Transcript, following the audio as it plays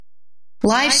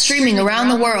Live streaming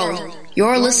around the world,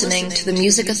 you're listening to the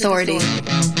Music Authority.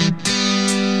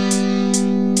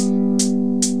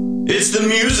 It's the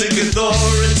Music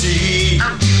Authority.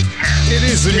 It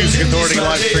is the Music Authority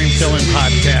live stream fill-in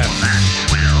podcast.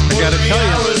 I gotta tell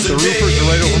you, the roofers are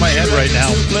right over my head right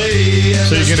now.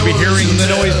 So you're gonna be hearing the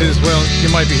noises. Well, you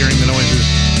might be hearing the noises.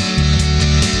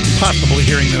 Possibly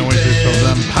hearing the noises of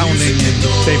them pounding and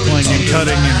stapling and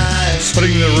cutting and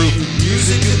putting the roof.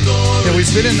 Yeah,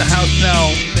 we've been in the house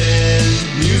now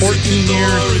 14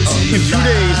 years. In 2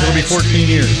 days, it'll be 14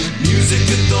 years.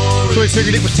 So I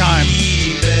figured it was time.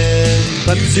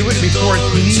 Let's do it before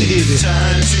it's needed.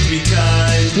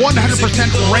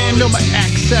 100% random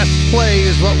access play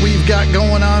is what we've got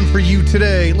going on for you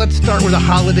today. Let's start with a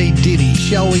holiday ditty,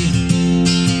 shall we?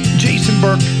 Jason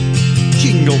Burke,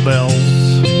 Jingle Bells.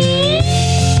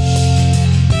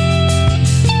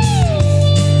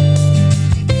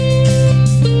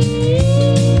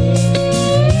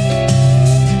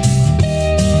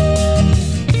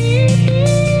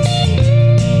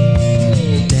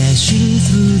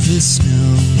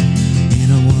 Snow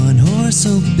in a one-horse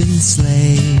open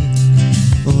sleigh,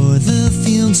 o'er the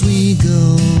fields we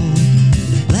go,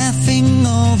 laughing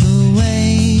all the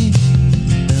way.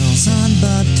 Bells on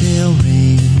bobtail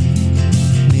ring,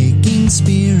 making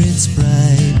spirits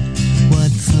bright. What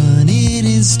fun it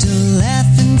is to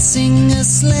laugh and sing a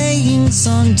sleighing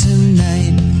song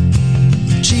tonight.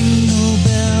 Jingle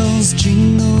bells,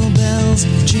 jingle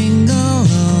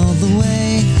all the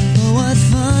way. Oh, what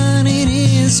fun it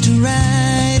is to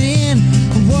ride in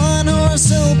a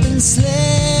one-horse open sleigh.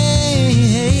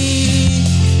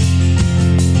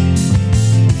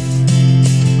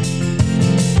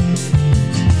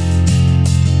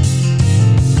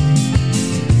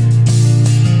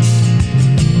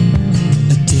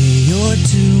 A day or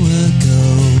two ago,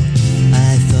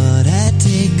 I thought I'd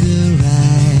take a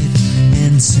ride,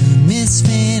 and soon Miss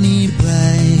Fanny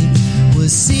Bright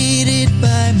was seated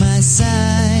by my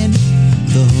side.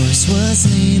 The horse was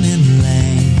lean and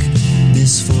lank,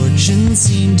 misfortune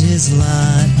seemed his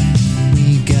lot.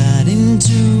 We got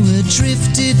into a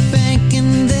drifted bank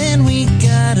and then we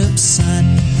got upside.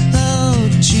 Oh,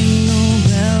 jingle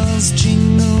bells,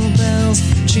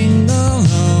 jingle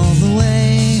all the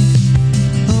way.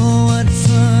 Oh, what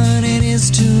fun it is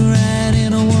to ride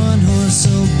in a one-horse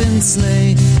open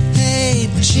sleigh. Hey,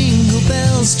 jingle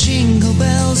bells, jingle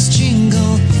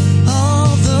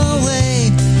all the way.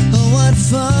 Oh, what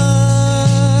fun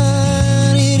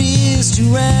it is to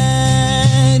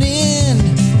ride in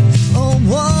a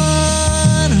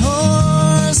one-horse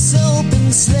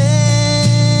open sleigh.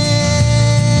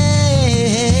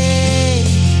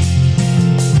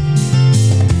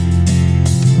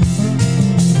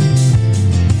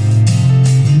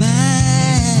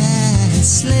 My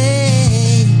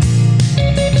sleigh.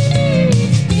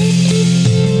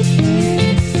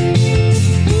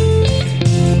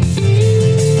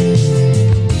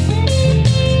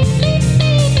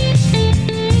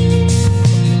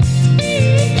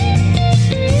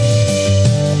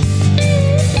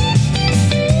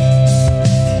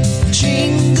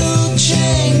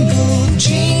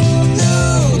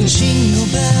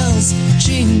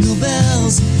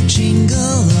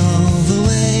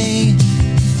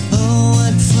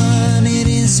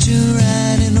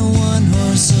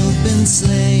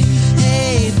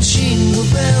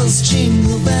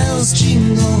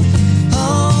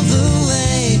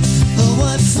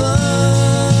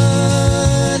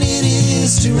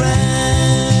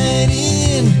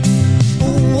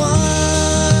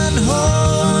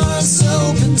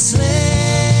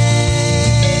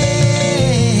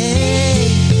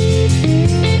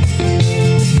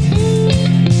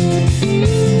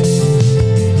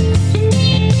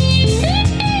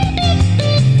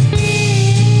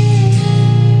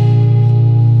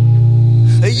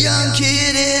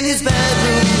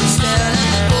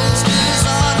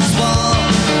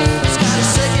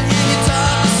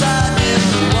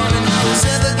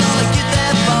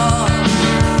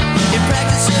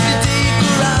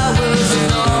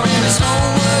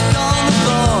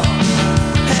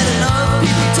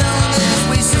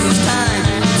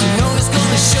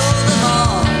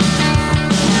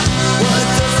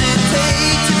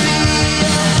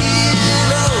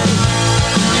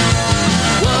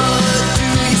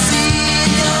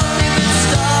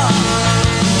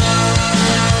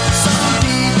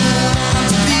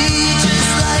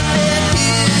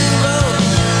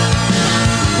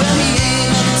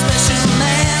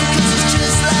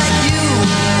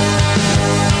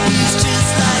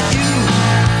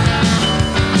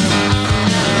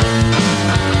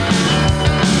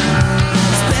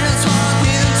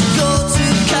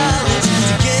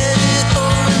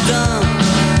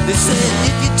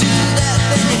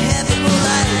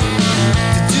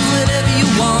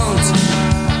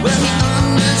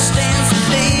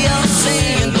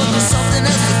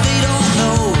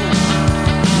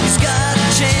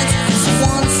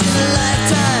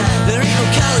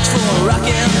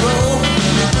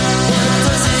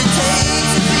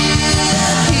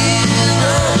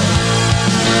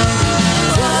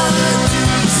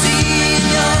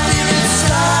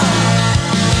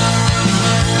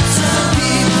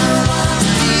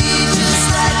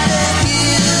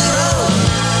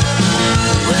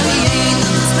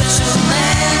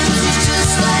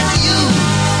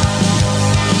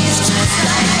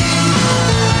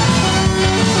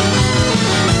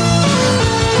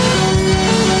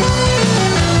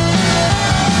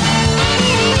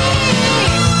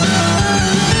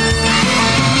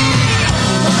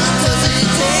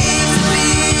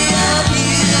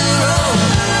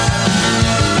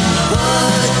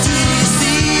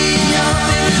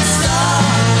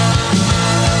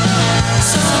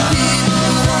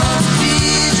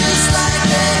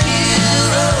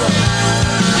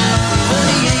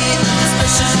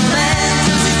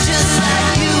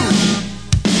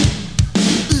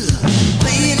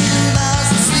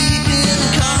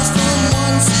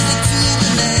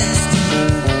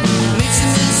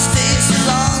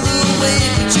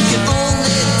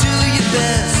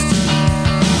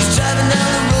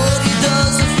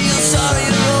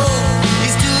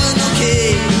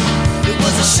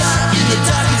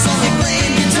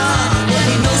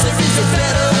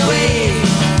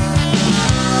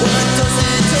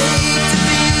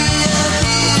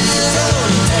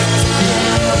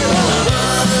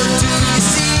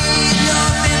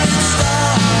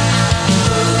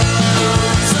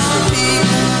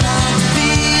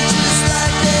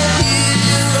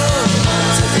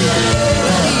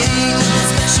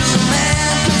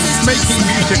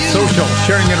 social,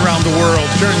 sharing it around the world,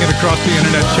 sharing it across the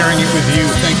internet, sharing it with you.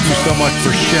 Thank you so much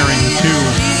for sharing too.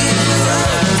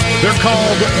 They're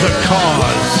called The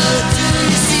Cause.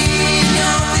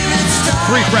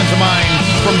 3 friends of mine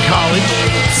from college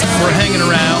were hanging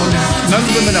around, none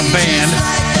of them in a band.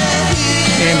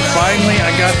 And finally, I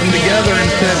got them together and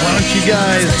said, why don't you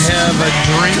guys have a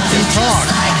drink and talk?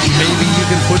 Maybe you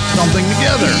can put something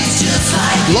together.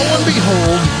 Lo and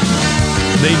behold,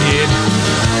 they did.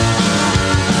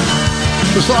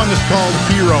 The song is called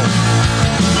Hero.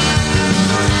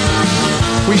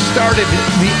 We started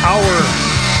the hour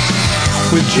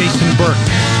with Jason Burke,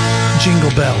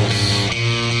 Jingle Bells.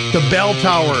 The Bell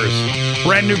Towers,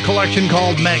 brand new collection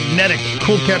called Magnetic,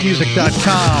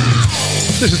 coolcatmusic.com.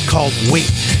 This is called Wait.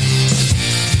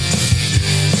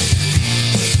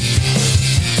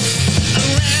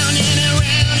 Around and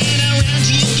around and around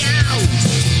you go.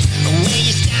 Where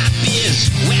you stop is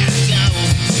where I go.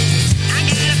 I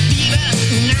got a fever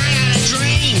and I got a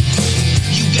dream.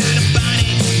 You got a body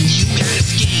and you got a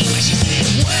scheme. She said,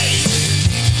 wait.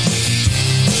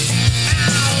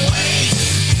 Oh, wait.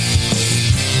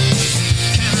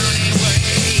 Come on and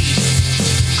wait.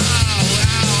 Oh,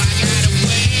 I gotta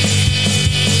wait.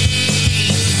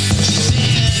 She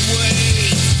said,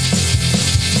 wait.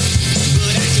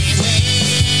 But I can't wait.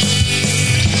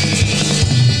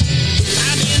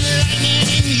 I've been the lightning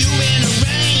and you been the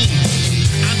rain.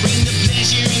 I bring the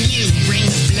pleasure and you bring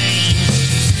the blame.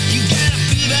 You got a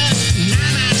fever and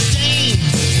I'm out of steam.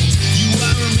 You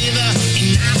are a river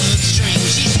and I'm upstream.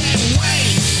 She said,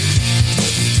 wait.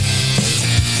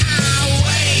 Oh,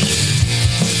 wait.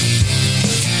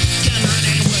 Come on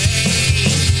and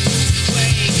wait.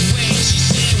 Wait, wait. She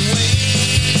said, wait.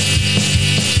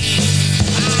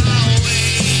 Oh,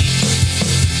 wait.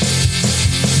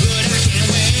 But I can't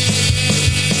wait.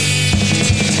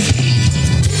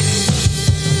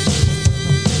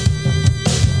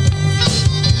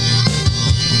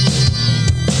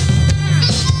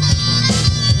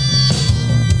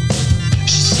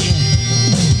 She said,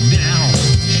 now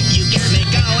you got me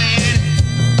going.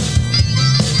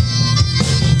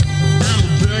 I'm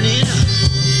burning up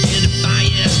and the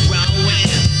fire's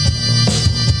growing.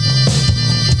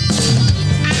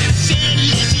 I said,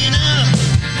 listen up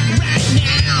right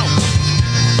now.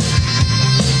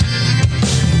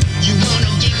 You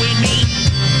wanna get with me?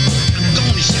 I'm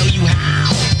gonna show you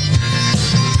how.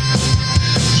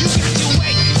 You got to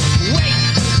wait, wait,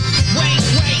 wait,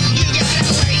 wait. You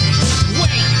gotta wait,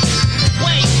 wait,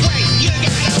 wait, wait. You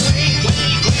gotta wait, wait,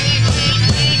 wait, wait,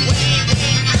 wait, wait, wait.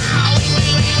 Ow, wait,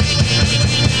 wait, wait, wait,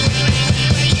 wait, wait, wait, wait,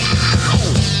 wait, wait, ow.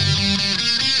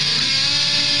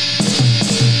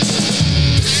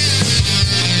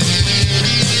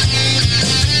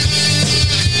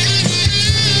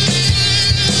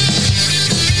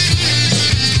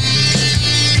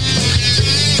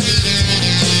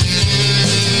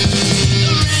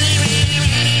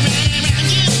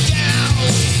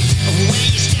 Where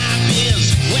you stop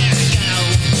is where I go.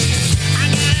 I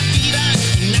got a fever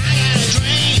and I got a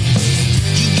dream.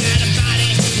 You got a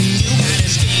body and you got a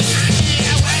scheme. I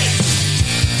can't wait.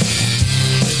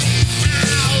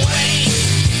 I'll wait.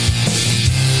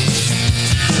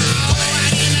 Oh,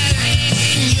 I in the light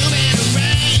and you in the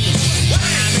rain.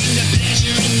 I bring the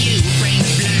pleasure and you bring the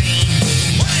blame.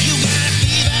 You got a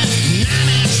fever and I'm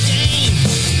out of steam.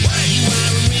 You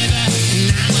are a river and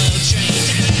I'm a train.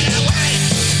 Wait,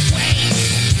 wait,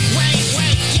 wait,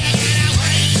 wait. You gotta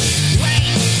wait, wait,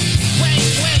 wait,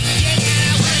 wait. You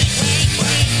gotta wait, wait,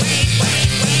 wait, wait, wait,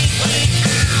 wait, wait.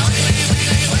 Ow, wait, wait,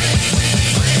 wait, wait, wait, wait,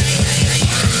 wait, wait, wait,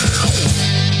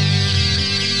 wait.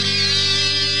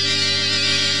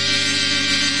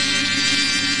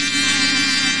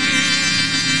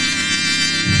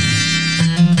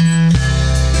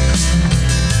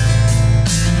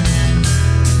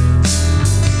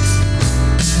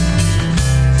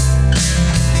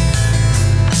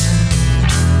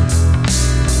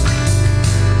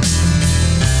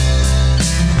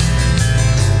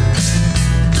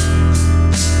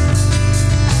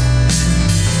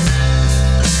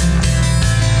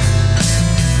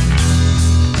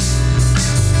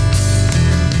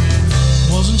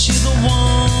 Wasn't she the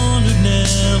one who'd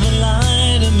never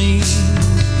lied to me?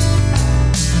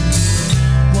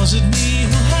 Was it me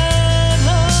who had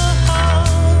her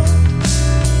heart?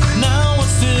 Now I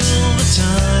feel the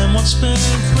time once spent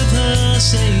with her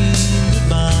saying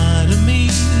goodbye to me.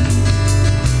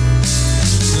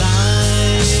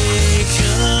 Like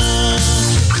a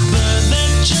bird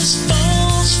that just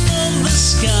falls from the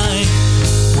sky,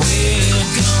 we're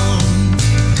gone.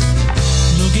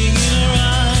 Looking in her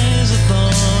eyes, I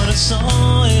thought I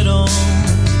saw it all.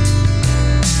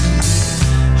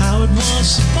 How it was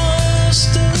supposed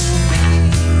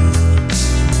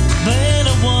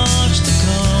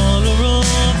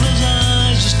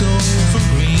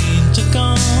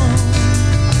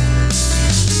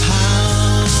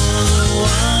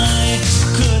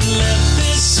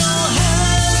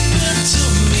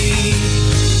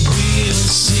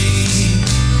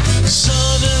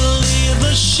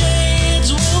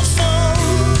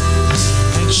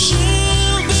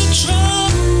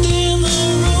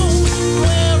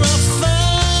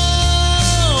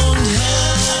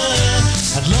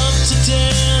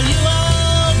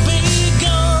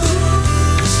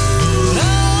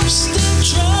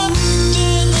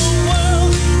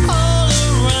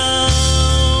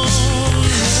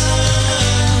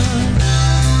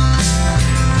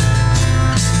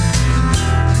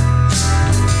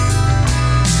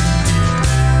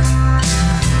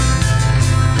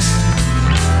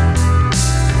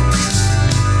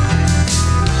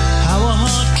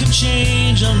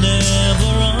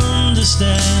never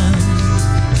understand.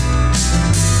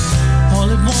 All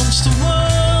at once the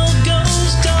world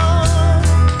goes dark,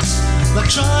 like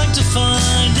trying to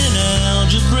find an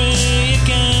algebraic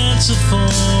answer for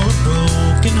a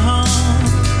broken heart.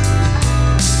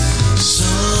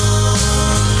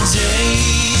 Someday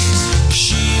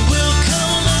she will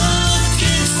come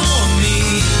looking for me,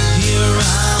 here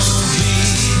I'll be.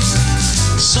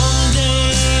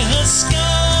 Someday her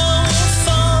sky will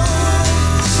fall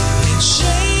in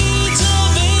shades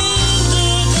of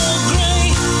indigo gray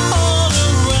all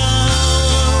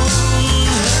around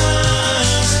her.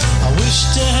 I wish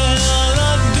to hell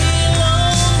I'd be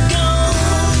long gone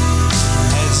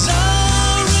as I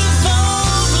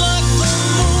revolve like the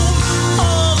moon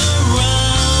all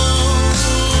around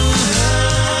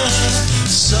her.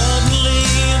 Suddenly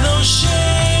those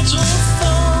shades will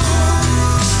fall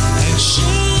and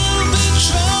she'll be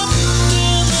trapped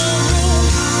in the room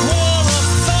where I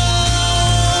found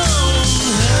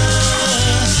her.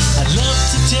 I'd love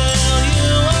to tell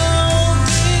you I'll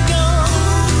be gone,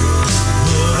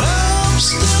 but I'm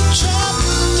still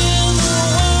trapped in the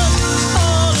world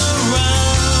all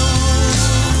around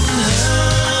her.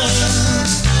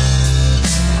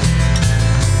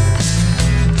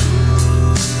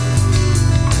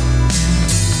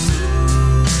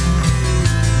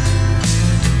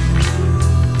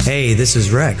 Hey, this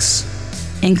is Rex.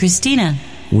 And Christina,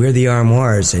 We're the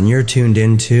Armoires, and you're tuned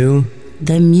into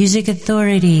the Music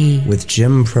Authority. with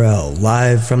Jim Prell,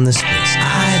 live from the space.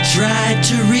 I tried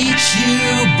to reach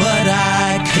you, but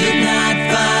I could not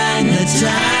find the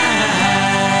time.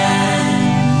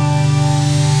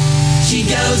 She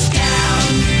goes down,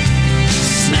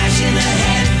 smashing her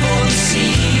head for the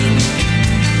scene.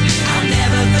 I'll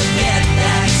never forget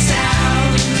that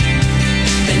sound,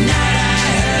 the night I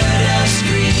heard her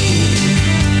scream.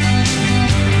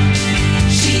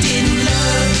 She didn't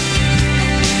look,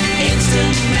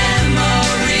 instant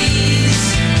memories,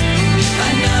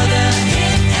 another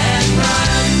hit and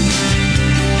run.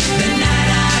 The night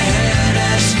I heard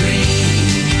her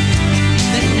scream,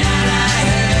 the night I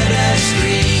heard her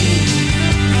scream.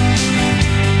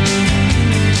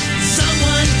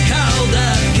 Someone called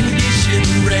a condition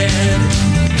red.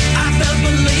 I felt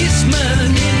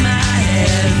policemen in my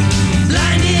head.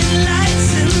 Blinding lights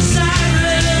and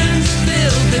sirens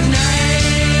filled the night.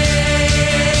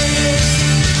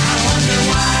 I wonder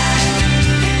why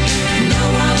no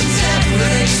one's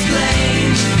ever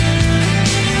explained.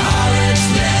 All that's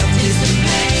left is the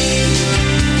pain.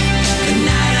 The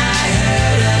night I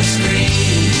heard her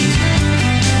scream,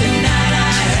 the night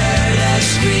I heard her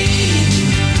scream.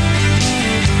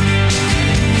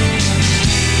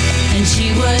 And she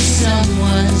was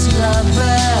someone's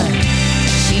lover.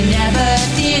 She never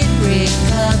did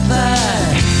recover.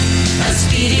 A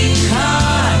speeding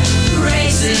car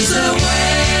races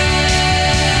away.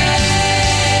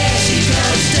 She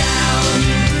goes down.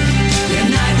 The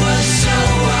night was so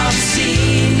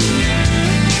obscene.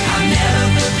 I'll never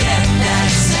forget that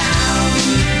sound.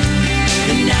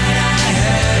 The night I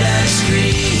heard her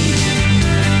scream.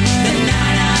 The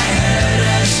night I heard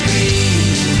her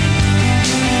scream.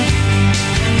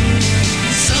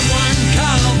 Someone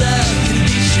called the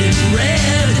condition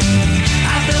red.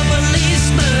 I felt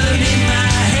policemen in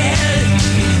my head.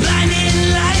 Blinding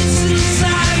lights and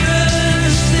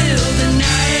sirens fill the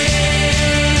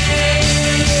night.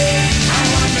 I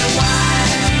wonder why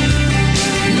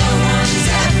no one's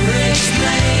ever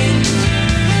explained.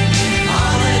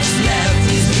 All that's left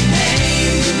is the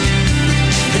pain.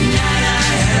 The night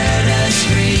I heard her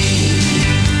scream.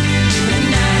 The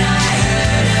night I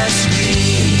heard her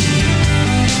scream.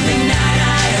 The night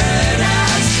I heard her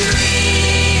scream.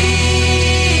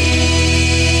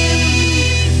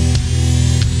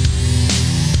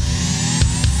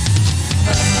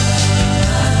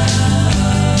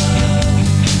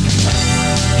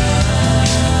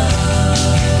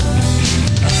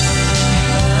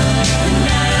 The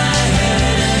night I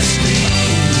heard her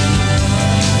scream.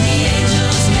 The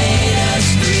angels made her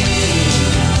scream.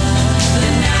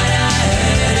 The night I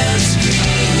heard her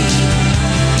scream.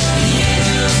 The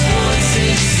angels'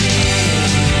 voices sing.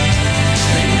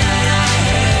 The night I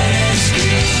heard her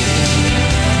scream.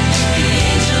 The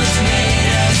angels made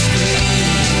her scream.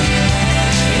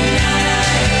 The night I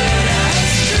heard her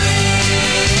scream.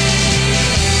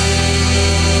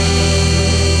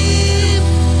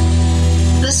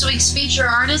 This week's feature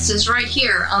artist is right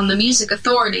here on the Music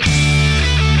Authority.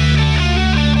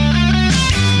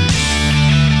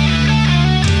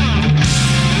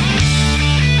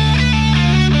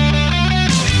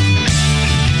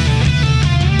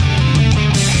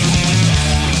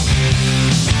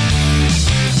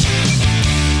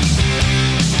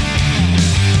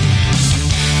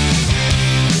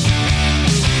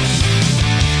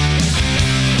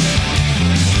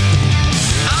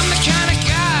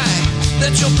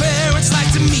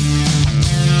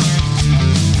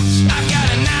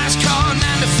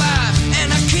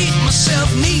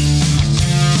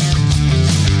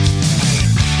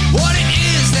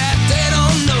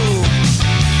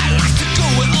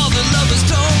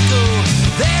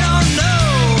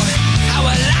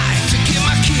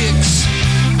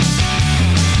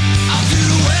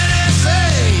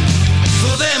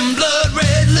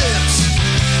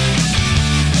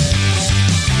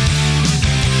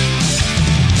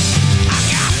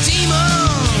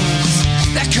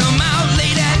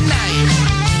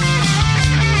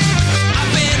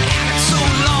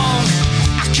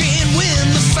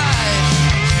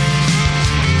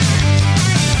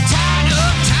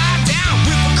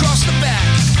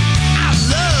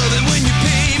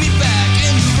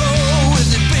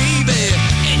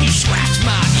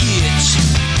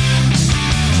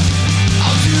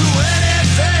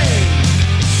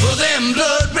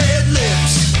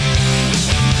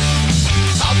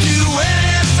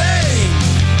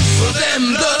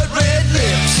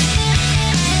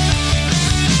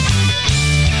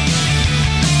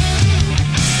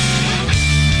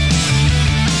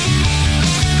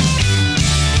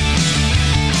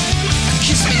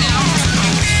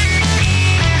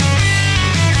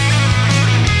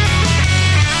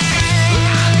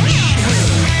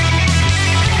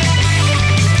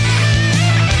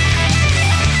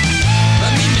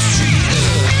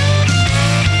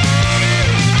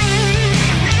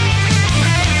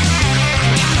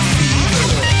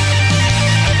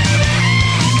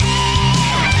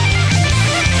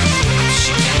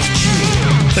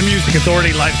 Music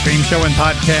Authority live stream show and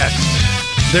podcast.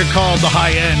 They're called The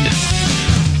High End.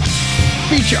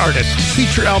 Feature artist,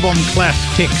 feature album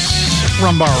Classics,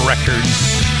 Rumbar Records,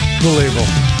 the label.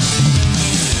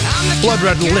 Blood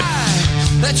Red Lips,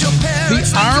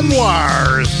 The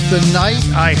Armoires. The night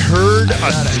I heard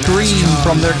a scream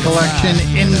from their collection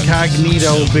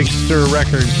Incognito, Big Stir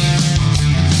Records.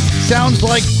 Sounds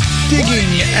like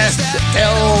digging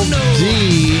SLD,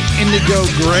 Indigo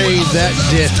Gray, that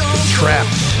disc, Trapped.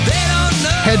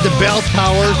 Head to Bell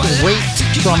Towers, Wait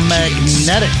from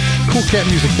Magnetic,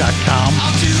 CoolCatMusic.com.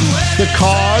 The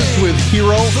Cause with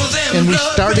Hero, and we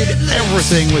started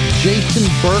everything with Jason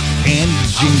Burke and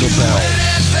Jingle Bells.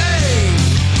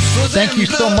 Thank you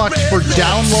so much for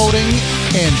downloading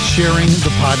and sharing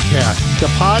the podcast.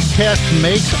 The podcast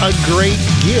makes a great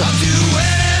gift.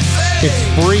 It's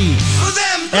free.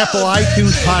 Apple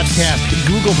iTunes Podcast,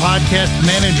 Google Podcast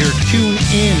Manager,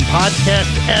 TuneIn,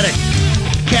 Podcast Addict,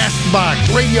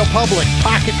 CastBox, Radio Public,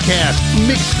 Pocket Cast,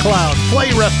 Mixcloud,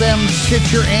 Player FM,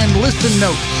 Stitcher, and Listen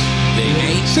Notes.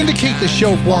 Syndicate the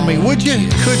show for me, would you?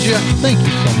 Could you? Thank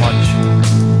you so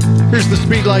much. Here's the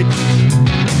Speedlight.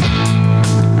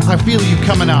 I Feel You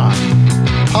Coming On.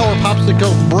 Power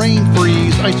Popsicle, Brain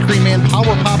Freeze, Ice Cream Man,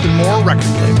 Power Pop, and more record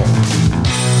label.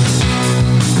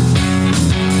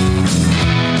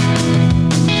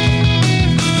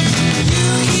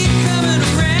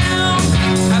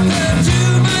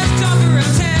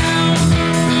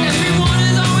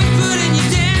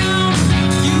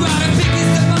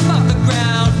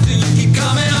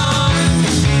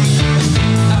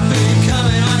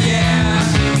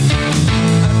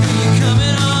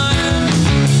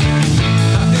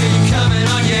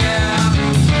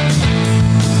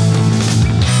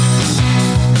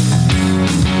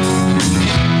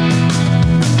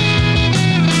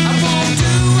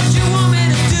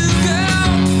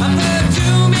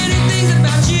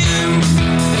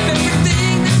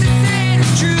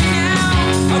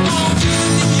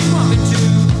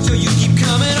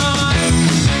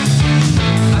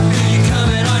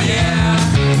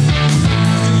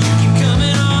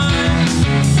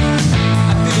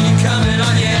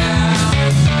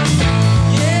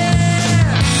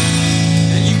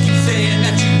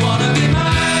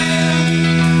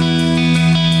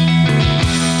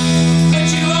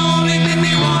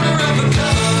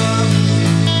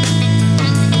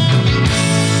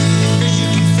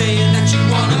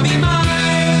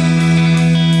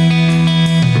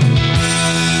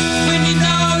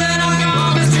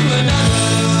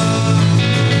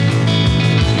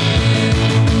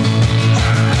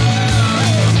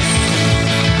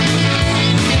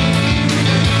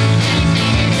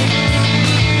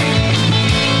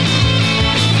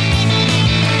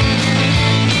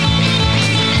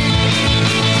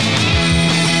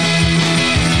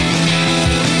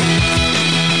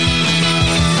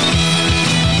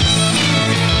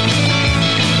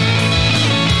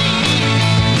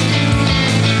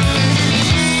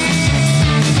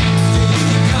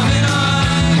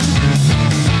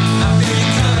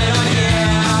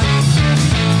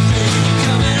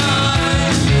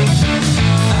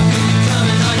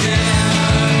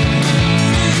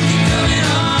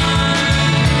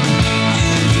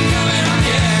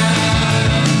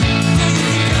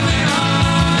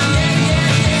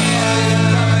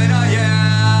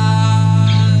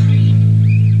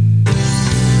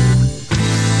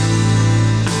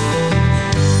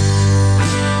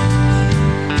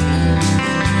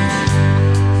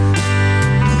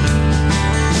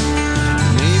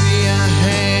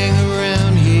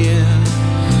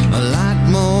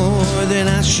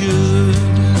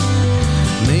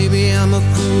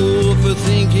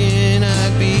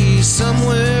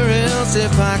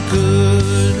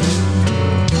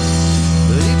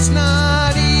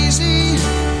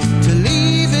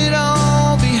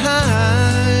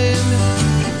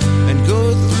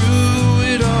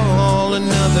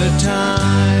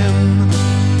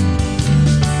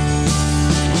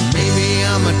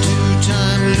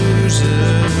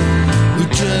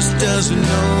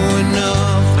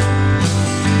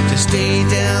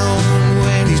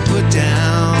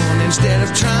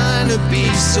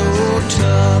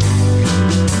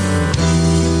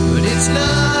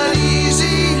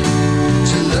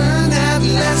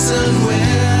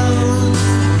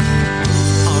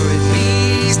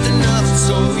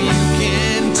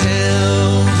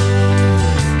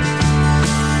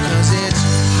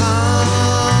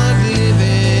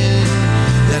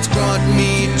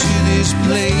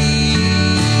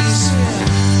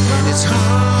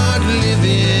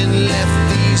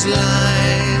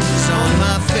 Lines on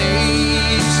my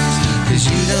face, 'cause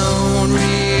you don't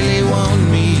really want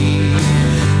me,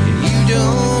 and you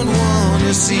don't want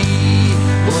to see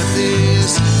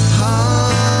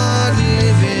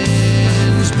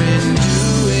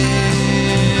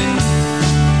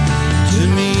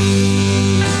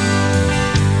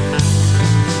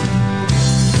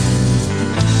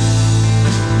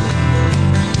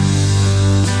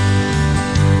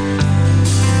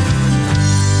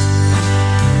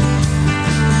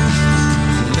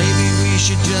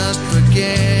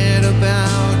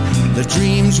the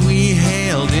dreams we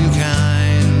held in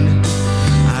kind.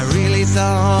 I really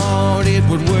thought it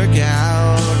would work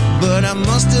out, but I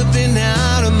must have been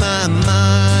out of my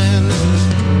mind.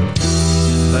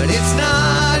 But it's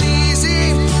not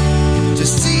easy to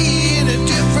see in a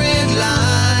different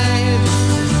light,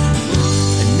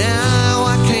 and now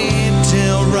I can't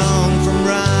tell wrong from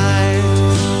right,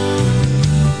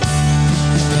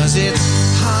 'cause it's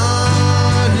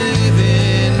hard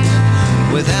living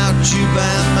without you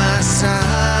by my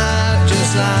side,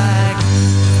 just like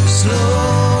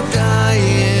slow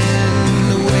dying,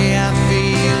 the way I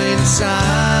feel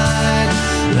inside,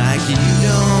 like you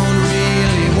don't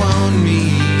really want me,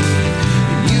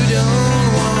 and you don't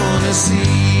want to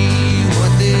see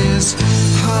what this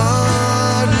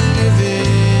hard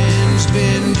living's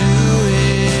been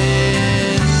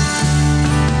doing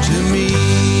to me.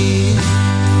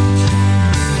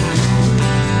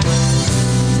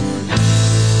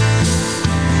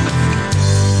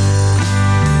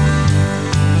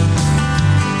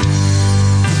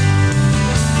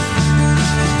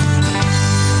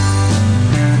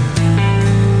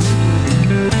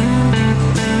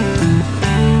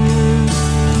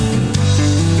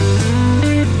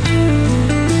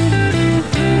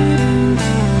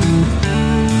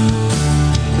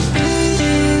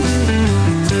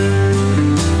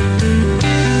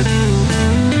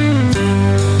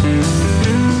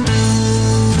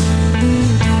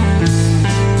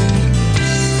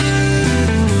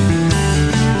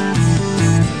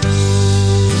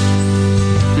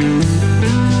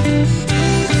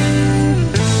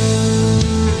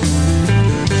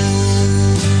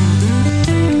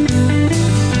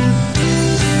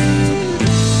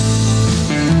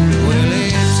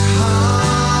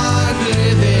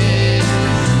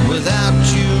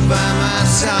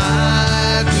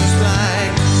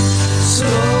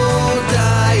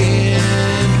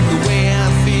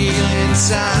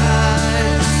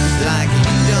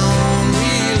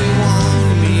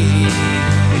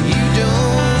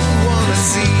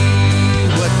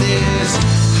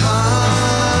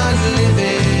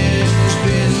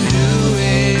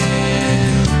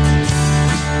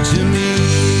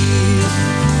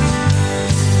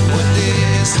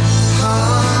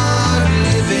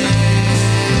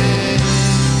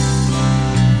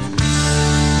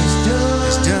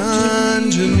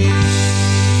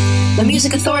 The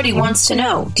Music Authority wants to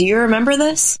know, do you remember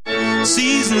this?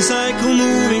 Season cycle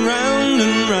moving round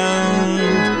and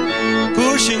round,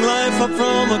 pushing life up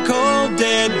from a cold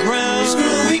dead ground. It's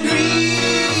growing green.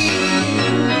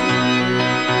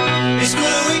 It's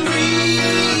growing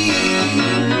green.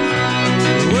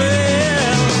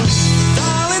 Well,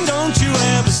 darling, don't you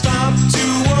ever stop to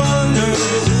wonder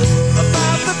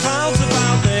about the clouds,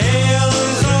 about the hail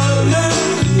and thunder,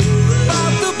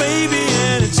 about the baby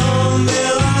and its on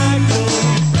their life,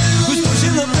 who's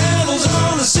pushing the pedals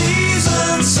on the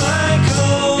season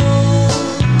cycle.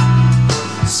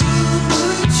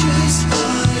 Someone chased by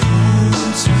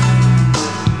arms,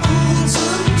 arms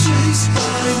chased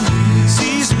by me.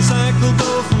 Season cycle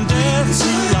go from death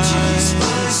to life,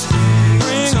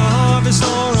 bring a harvest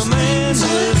or a man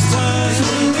his time.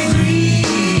 Growing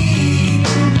green.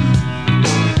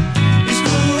 It's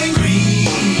growing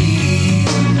green.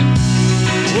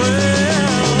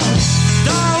 Well,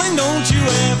 darling, don't you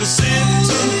ever sit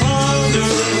and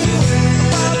ponder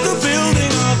about the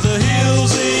building of the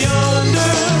hills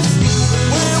yonder,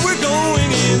 where we're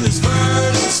going in this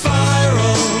verdant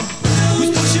spiral,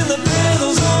 who's pushing the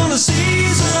pedals on a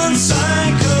season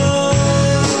cycle.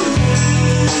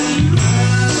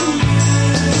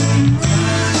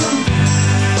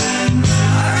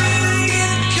 I really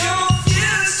get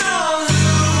confused on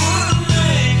who would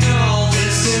make all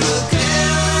this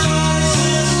chaos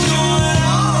going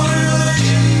on.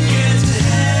 Get to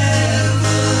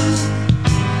heaven.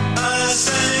 I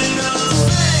sang a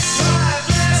thanks, I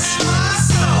bless my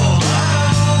soul.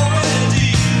 I'm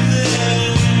already there.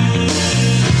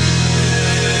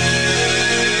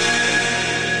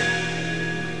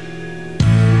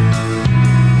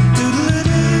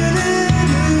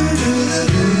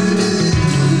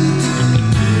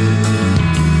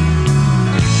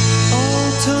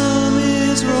 Autumn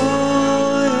is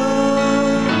royal,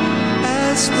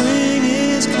 as spring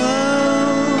is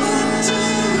cloud,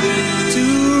 to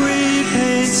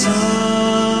repaint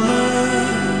summer,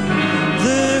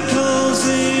 they're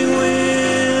closing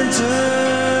winter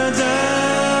down.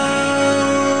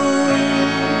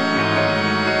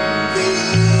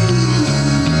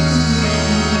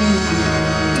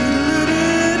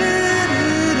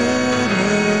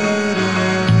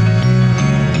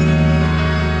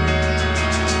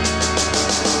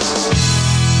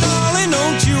 Darling,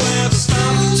 don't you ever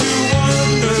stop to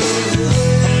wonder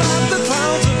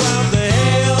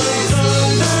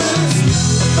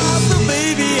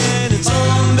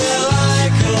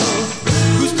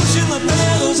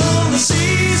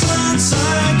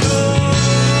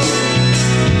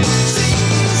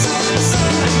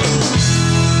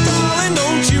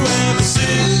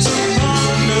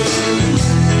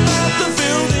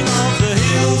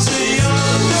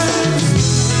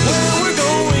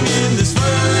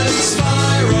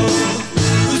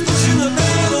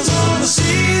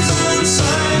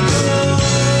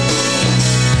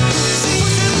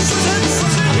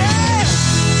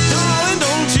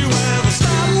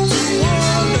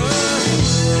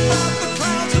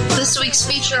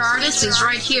artist is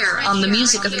right here on the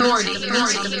Music Authority.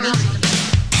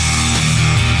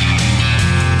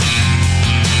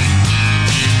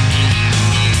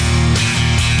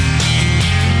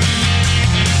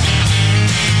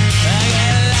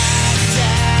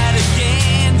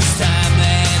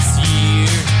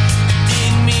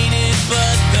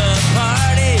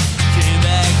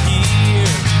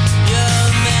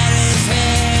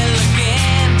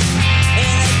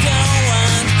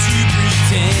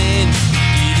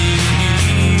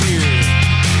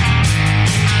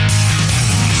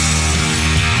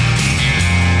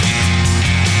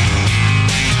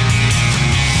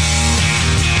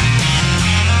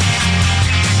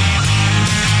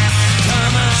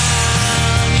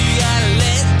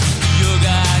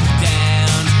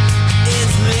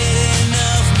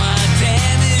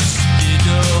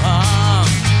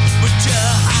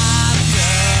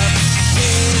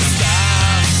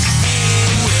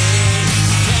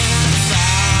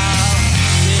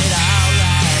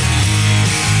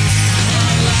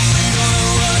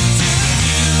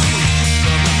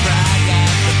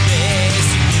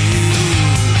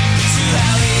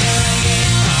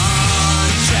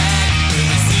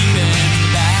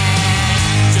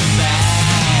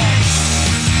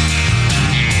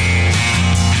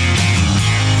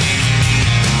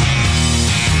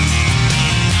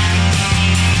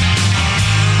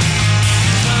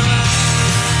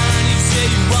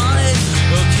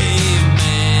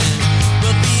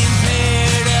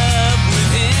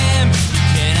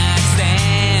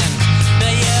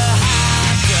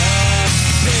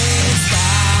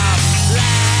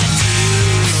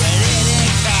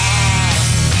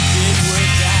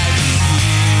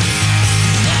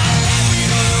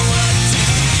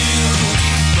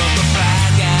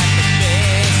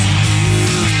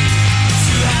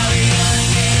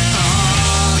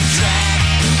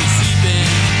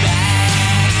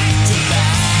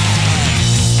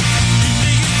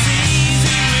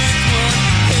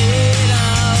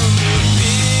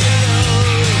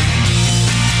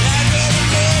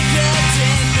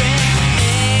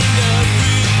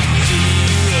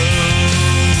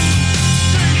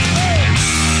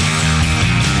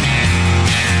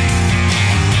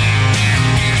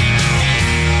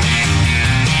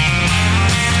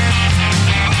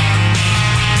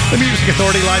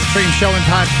 Authority live stream show and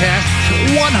podcast.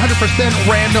 100%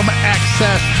 random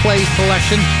access play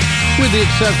selection, with the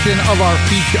exception of our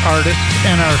feature artists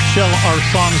and our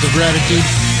songs of gratitude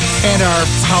and our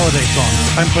holiday songs.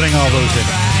 I'm putting all those in.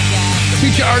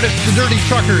 Feature artists, the Dirty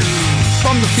Truckers,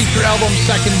 from the feature album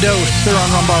Second Dose. They're on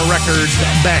Rumbar Records,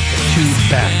 Back to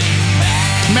Back.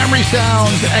 Memory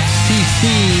Sounds,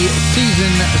 XTC,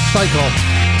 Season Cycle.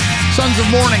 Sons of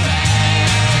Morning.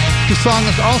 The song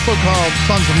is also called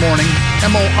Sons of Morning,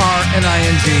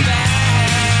 M-O-R-N-I-N-G.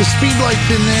 The Speedlight's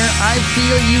in there, I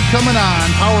Feel You Coming On,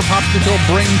 Power Popsicle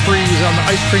Brain Freeze on the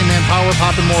Ice Cream Man Power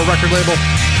Pop and More record label.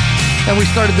 And we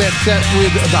started that set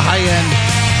with the high-end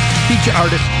feature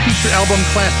artist, feature album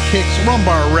Class Kicks,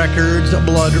 Rumbar Records,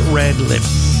 Blood Red Lips.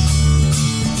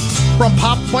 From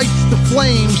Pop Fights the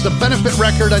Flames, the benefit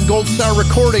record on Gold Star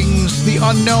Recordings, The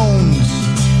Unknowns,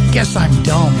 Guess I'm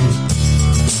Dumb.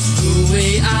 The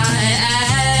way I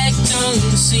act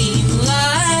don't seem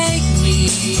like me.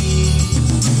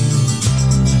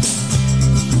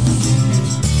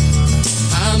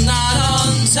 I'm not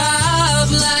on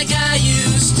top like I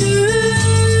used to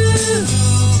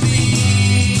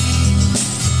be.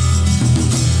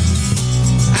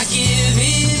 I give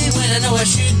in when I know I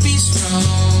should be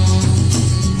strong.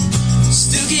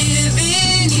 Still give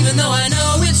in even though I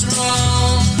know it's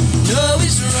wrong. Know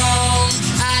it's wrong.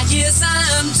 I guess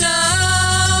I'm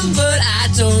dumb, but I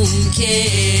don't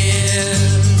care.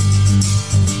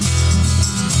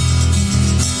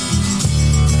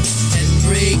 And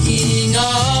breaking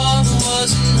off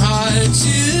wasn't hard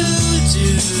to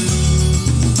do.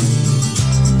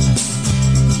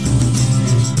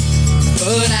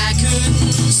 But I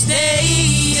couldn't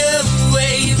stay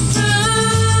away from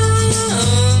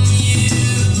you.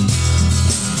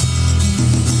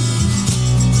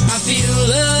 I feel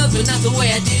love, but not the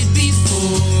way I did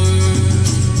before.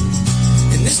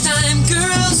 And this time,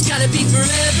 girls, gotta be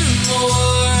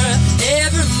forevermore,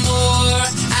 evermore.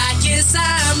 I guess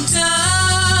I'm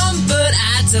dumb, but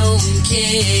I don't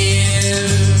care.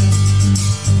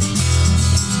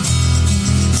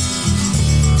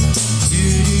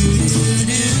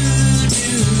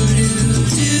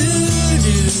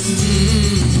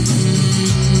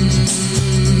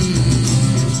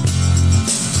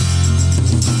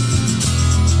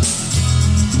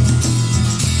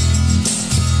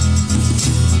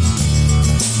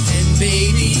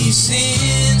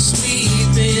 Since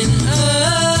we've been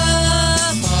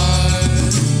apart,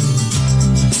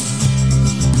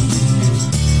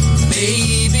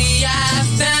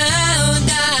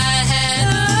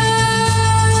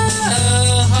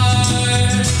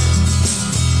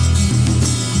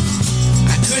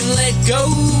 let go,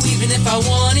 even if I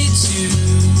wanted to.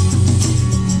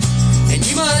 And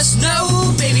you must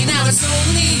know, baby, now it's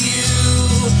only you.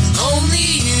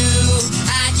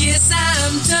 I guess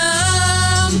I'm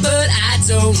dumb, but I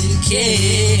don't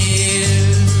care.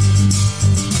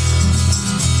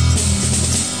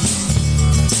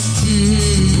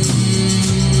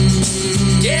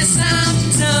 Yes,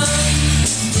 I'm dumb.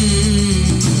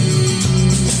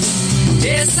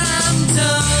 Yes, I'm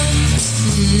dumb.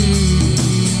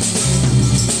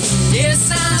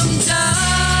 Yes, I'm dumb.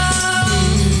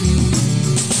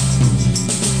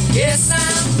 Yes, I'm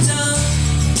dumb.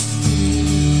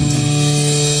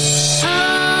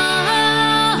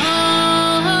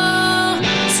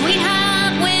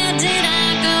 Sweetheart, where did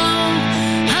I go?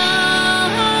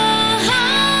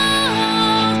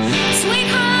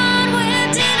 Sweetheart, where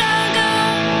did I go?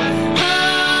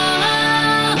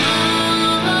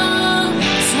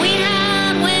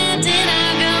 Sweetheart, where did I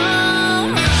go?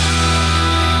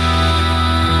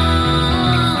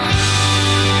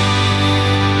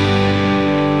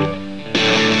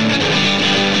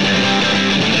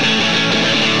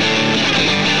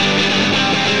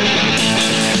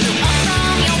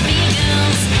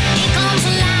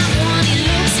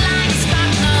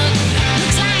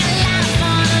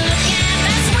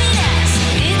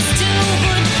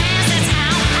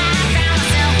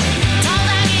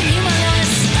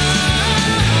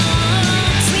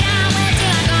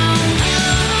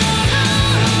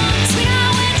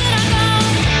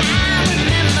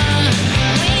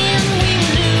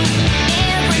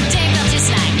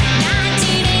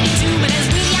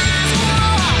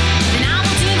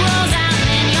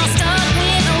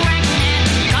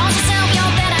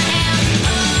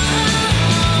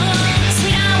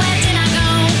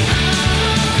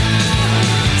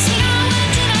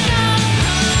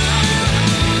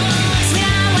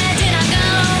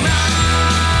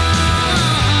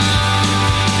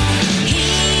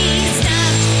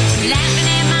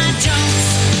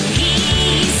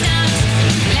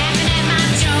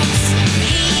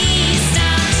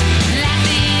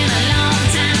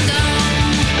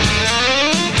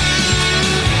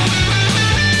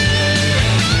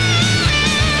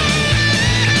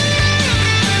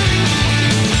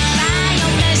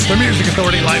 The Music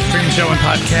Authority live stream show and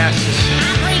podcast.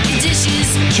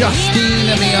 Justine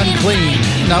and the Unclean.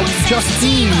 Now,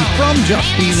 Justine from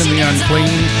Justine and the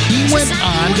Unclean, she went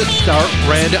on to start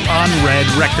Red on Red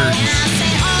Records.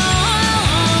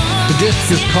 The disc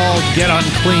is called Get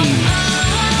Unclean.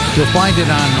 You'll find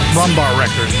it on Rumbar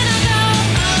Records.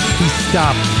 He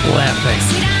stopped laughing.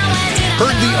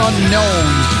 Heard the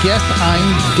Unknowns, Guess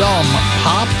I'm Dumb,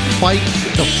 Pop Fights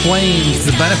the Flames,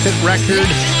 the benefit record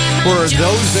for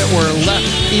those that were left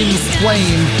in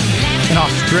flame in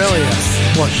Australia.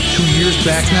 What, 2 years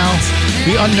back now?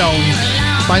 The Unknowns,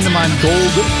 find them on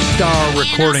Gold Star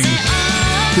Recordings.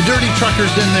 The Dirty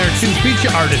Truckers in there too, feature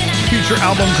artist, future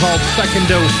album called Second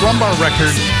Dose, Rumbar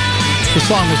Records. The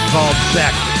song was called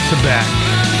Back to Back.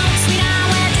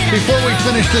 Before we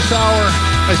finish this hour,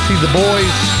 I see the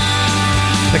boys,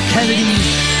 the Kennedys,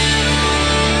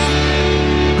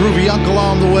 Groovy Uncle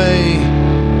on the way,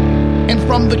 and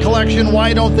from the collection,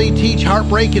 Why Don't They Teach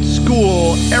Heartbreak at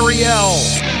School, Ariel,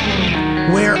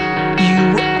 Where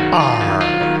You Are.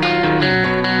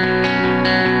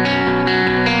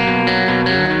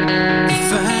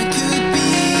 If I could be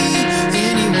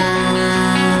anyone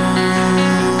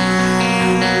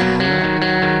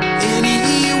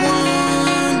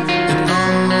at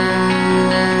all,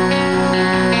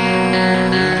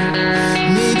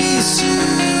 maybe a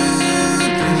superhero.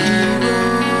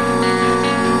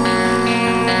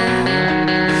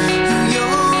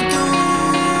 You're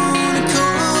gonna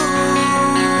call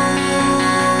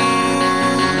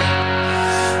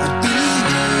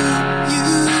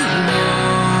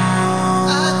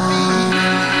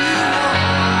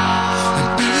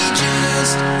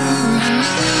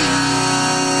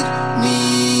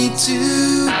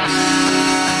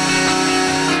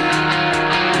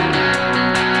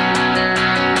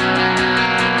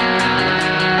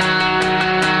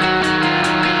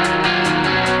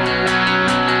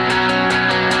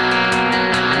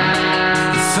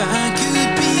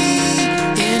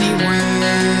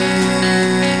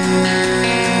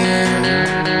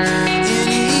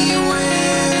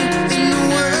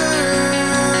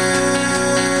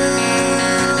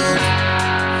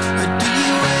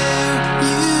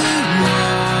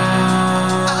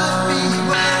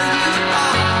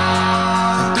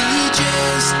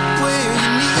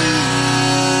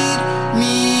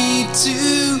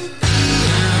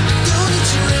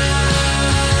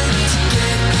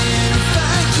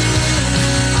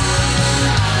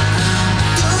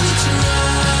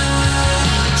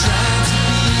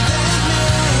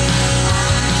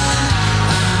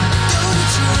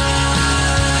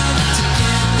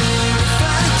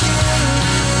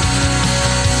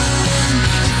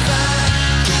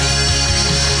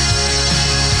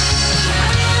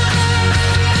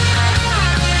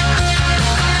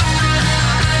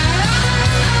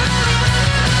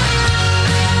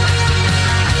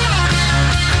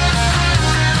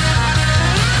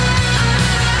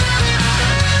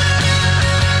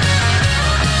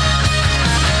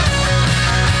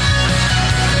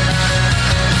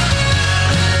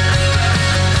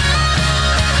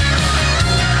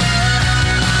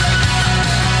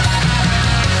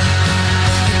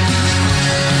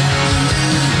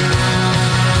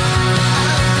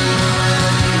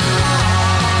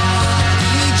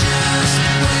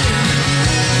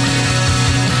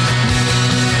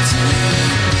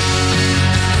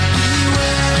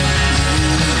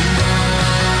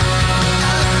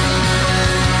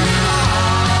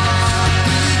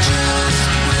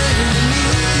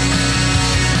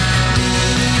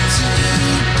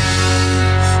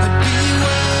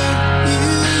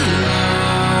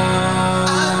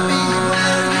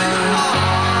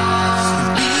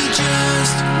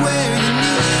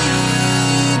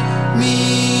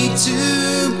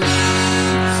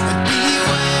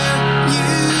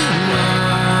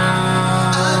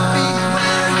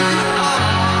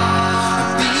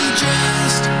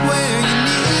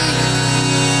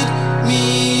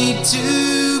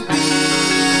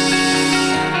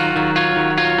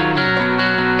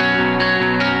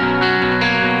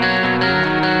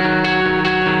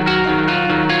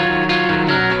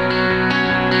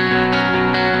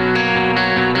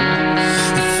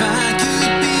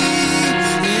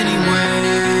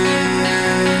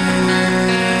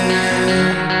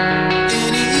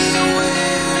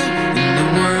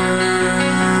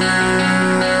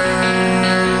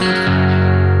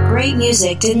great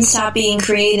music didn't stop being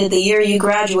created the year you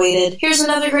graduated, here's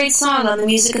another great song on the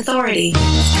Music Authority.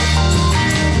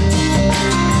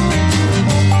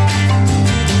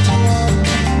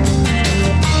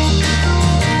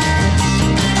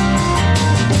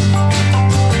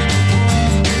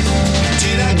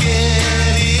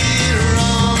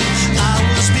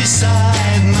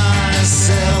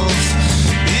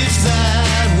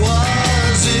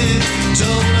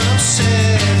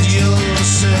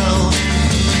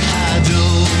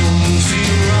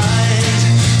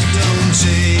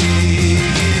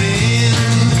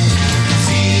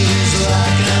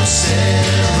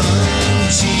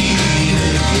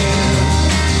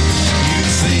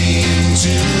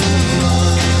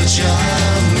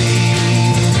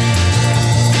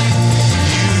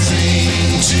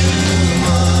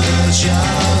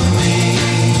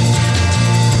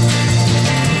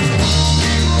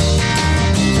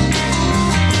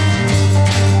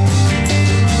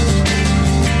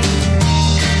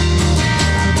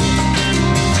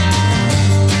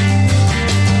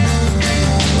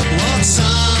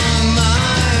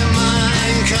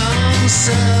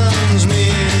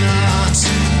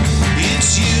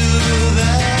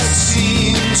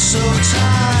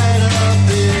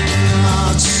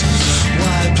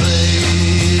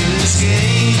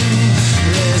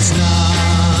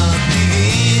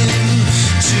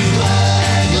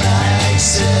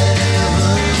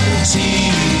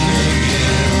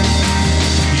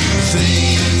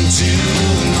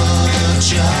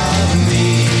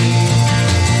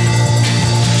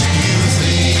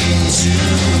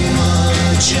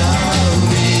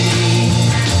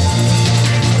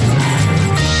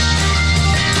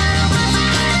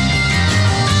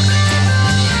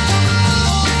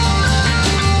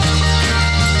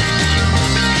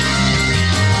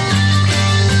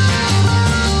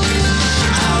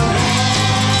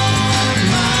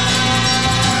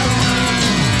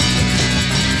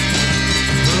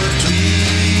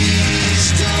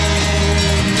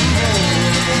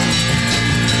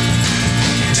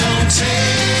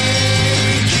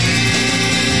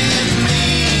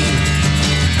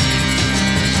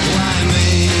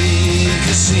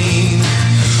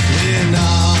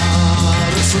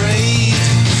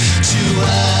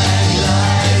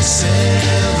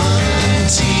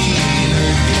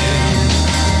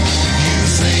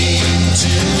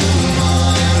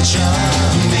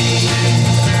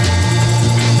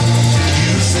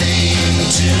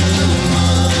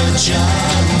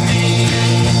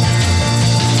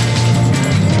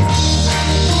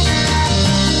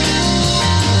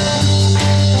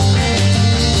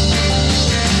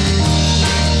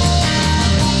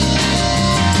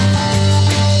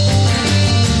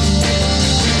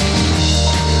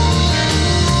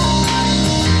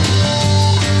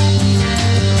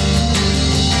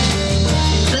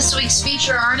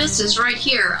 Is right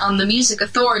here on the Music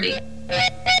Authority.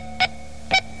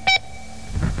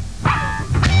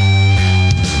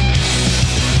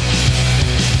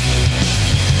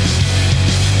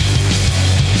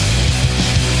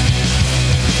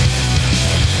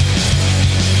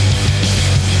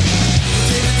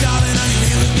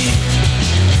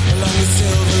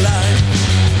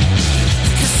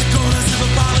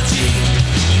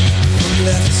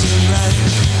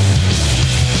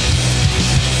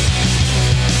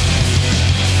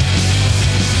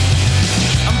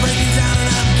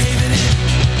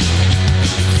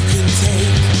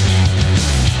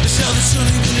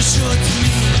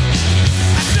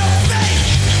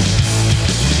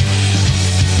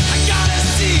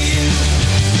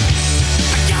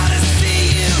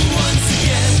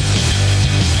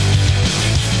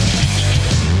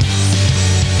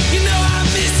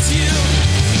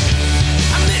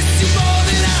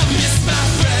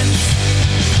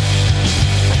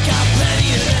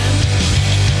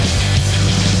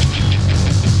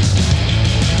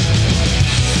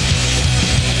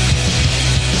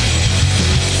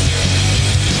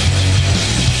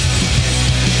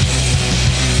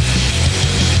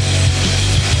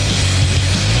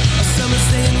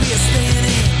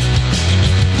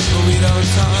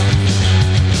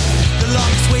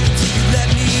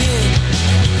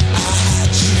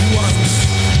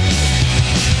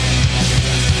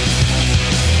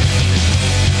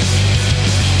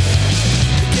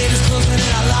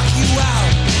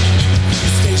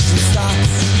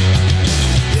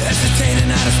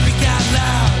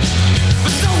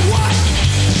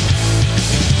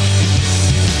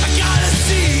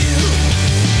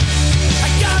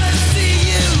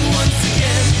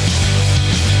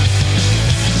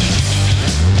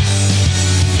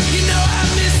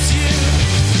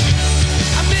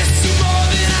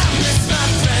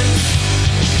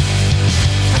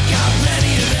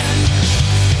 Plenty of them.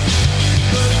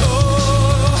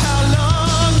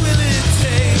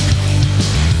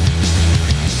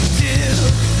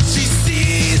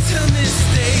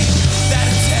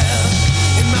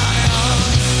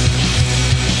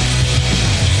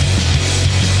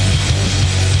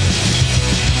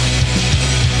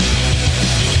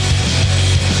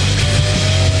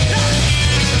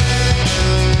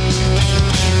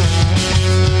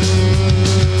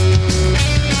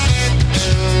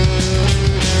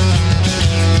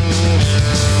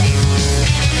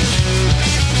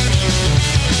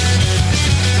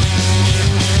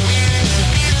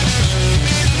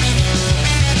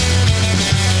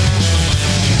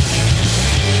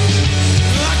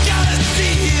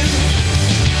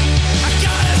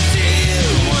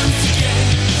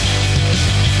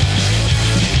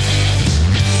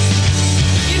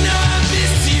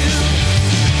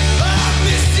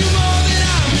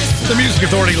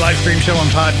 Authority live stream show and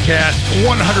podcast.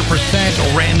 100%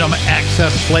 random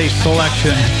access play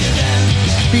selection.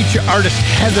 Feature artist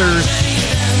Heathers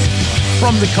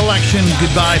from the collection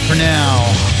Goodbye for Now.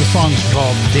 The song's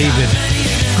called David.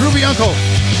 Groovy Uncle.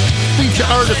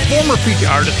 Former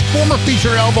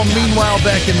feature album, Meanwhile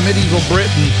Back in Medieval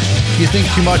Britain. You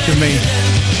Think Too Much of Me.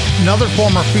 Another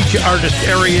former feature artist,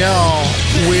 Ariel,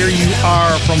 Where You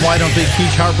Are, from Why Don't They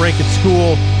Teach Heartbreak at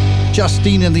School.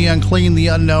 Justine and the Unclean, the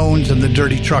Unknowns, and the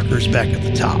Dirty Truckers back at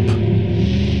the top.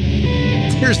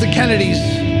 Here's the Kennedys.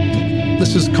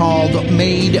 This is called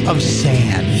Made of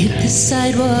Sand. If the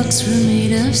sidewalks were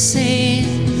made of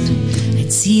sand,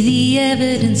 I'd see the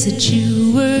evidence that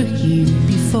you were here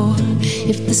before.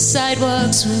 If the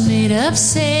sidewalks were made of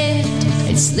sand,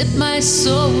 I'd slip my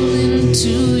soul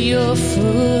into your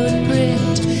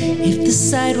footprint. If the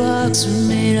sidewalks were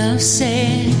made of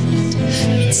sand,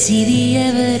 I'd see the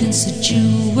evidence that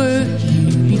you were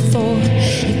here before.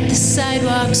 If the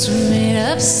sidewalks were made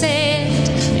of sand,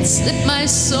 I'd slip my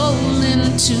soul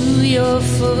into your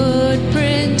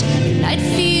footprint. And I'd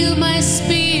feel my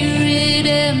spirit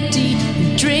empty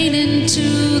and drain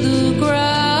into the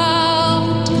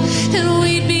ground. And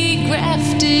we'd be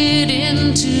grafted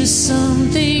into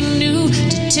something new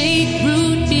to take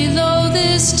root below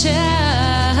this town.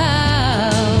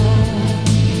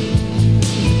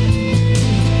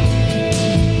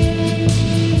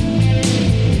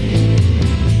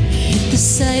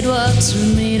 Sidewalks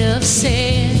were made of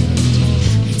sand,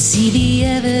 I'd see the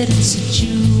evidence that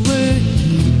you were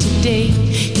here today.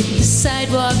 If the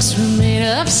sidewalks were made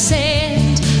of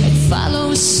sand, I'd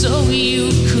follow so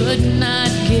you could not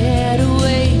get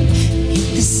away.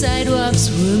 If the sidewalks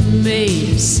were made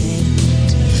of sand,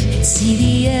 I'd see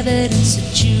the evidence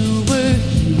that you were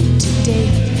here today.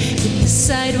 If the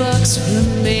sidewalks were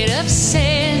made of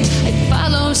sand, I'd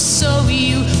follow so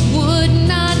you would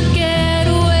not get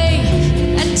away.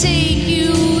 Take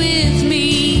you with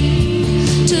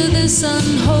me to this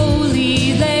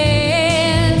unholy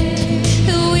land.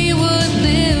 We would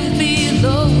live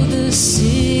below the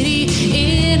city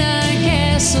in our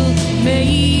castle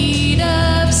made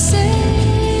of sand.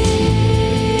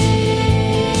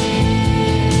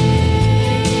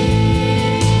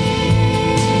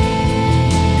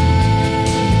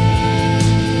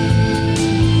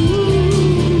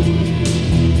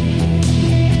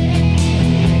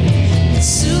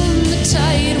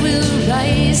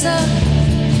 Up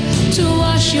to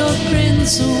wash your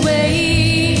prints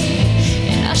away,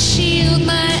 and I'll shield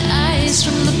my eyes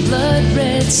from the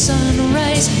blood-red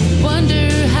sunrise. Wonder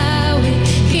how it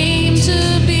came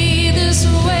to be this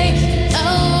way.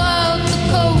 I'll walk the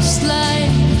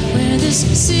coastline where this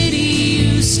city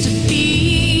used to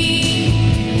be,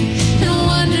 and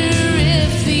wonder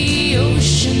if the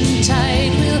ocean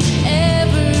tide will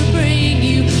ever bring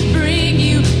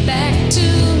you back to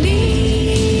me.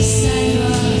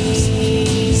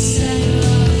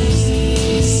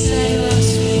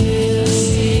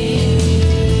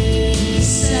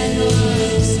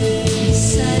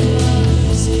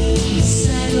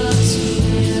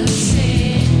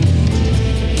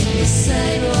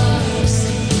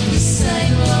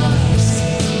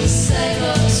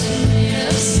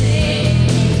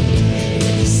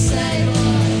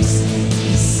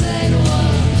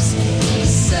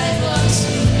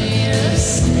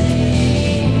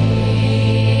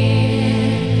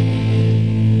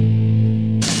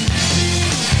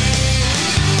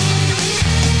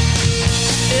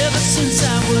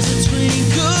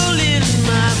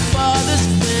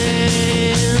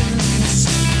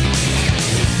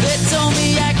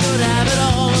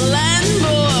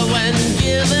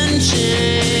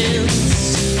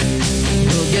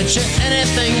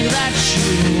 Anything that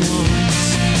you want.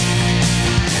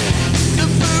 The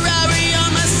Ferrari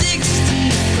on my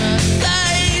 16th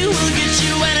birthday will get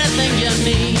you anything you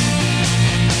need.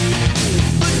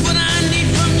 But what I need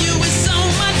from you is so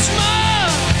much more.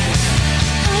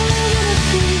 All I wanna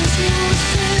do is walk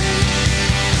there.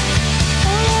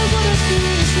 All I wanna do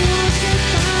is walk there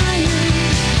by you.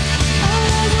 All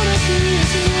I wanna do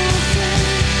is walk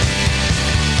there.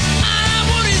 All I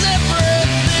want is everything.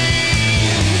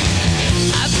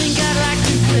 I think I'd like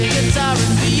to play guitar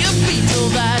and be a Beatle,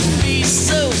 that'd be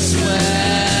so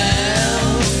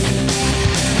swell.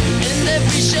 And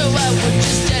every show I would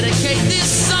just dedicate this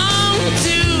song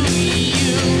to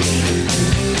you.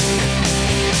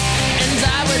 And I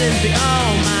wouldn't be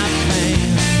all my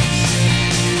plans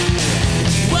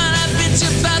when I bitch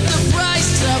about the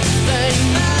price of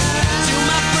fame to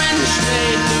my French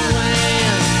maid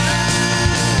Luann.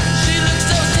 She looks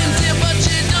so sincere but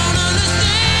she don't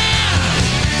understand.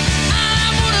 All I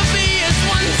wanna be is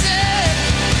wanted.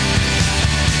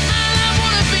 All I wanna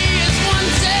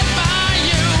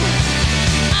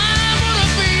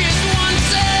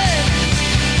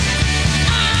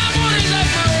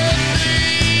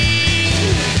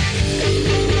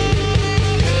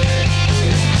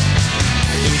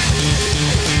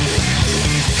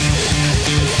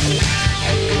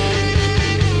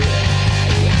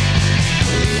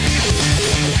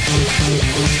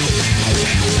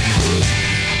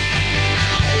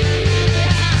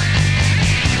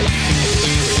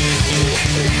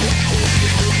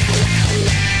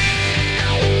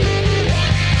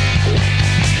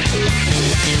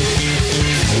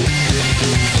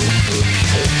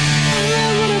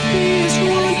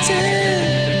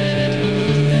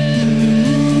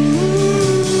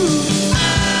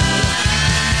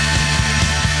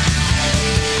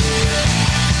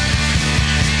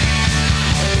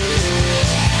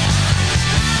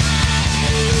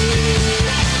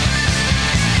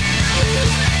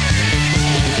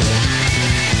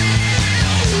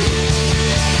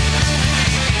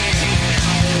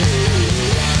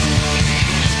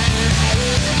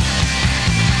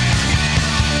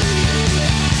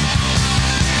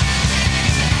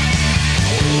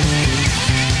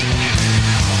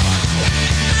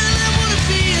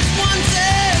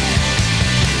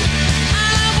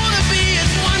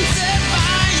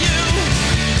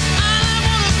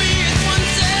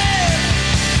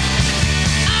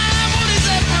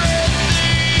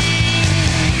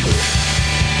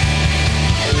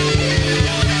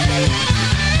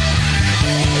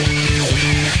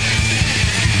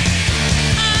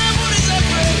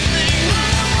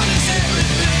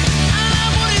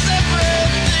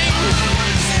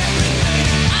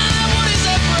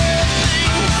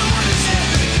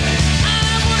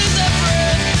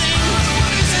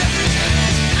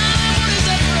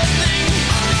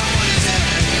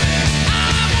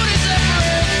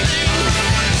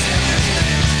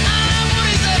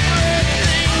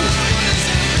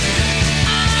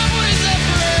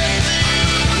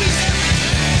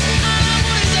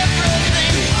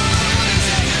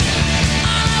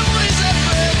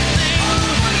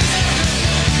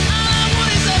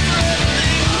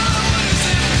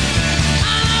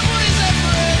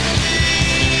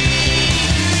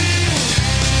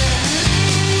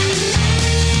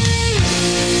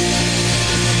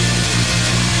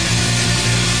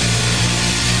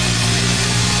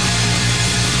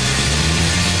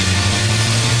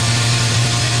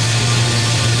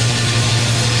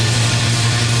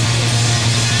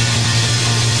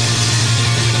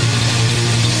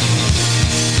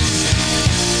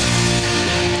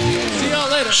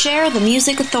share the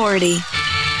Music Authority.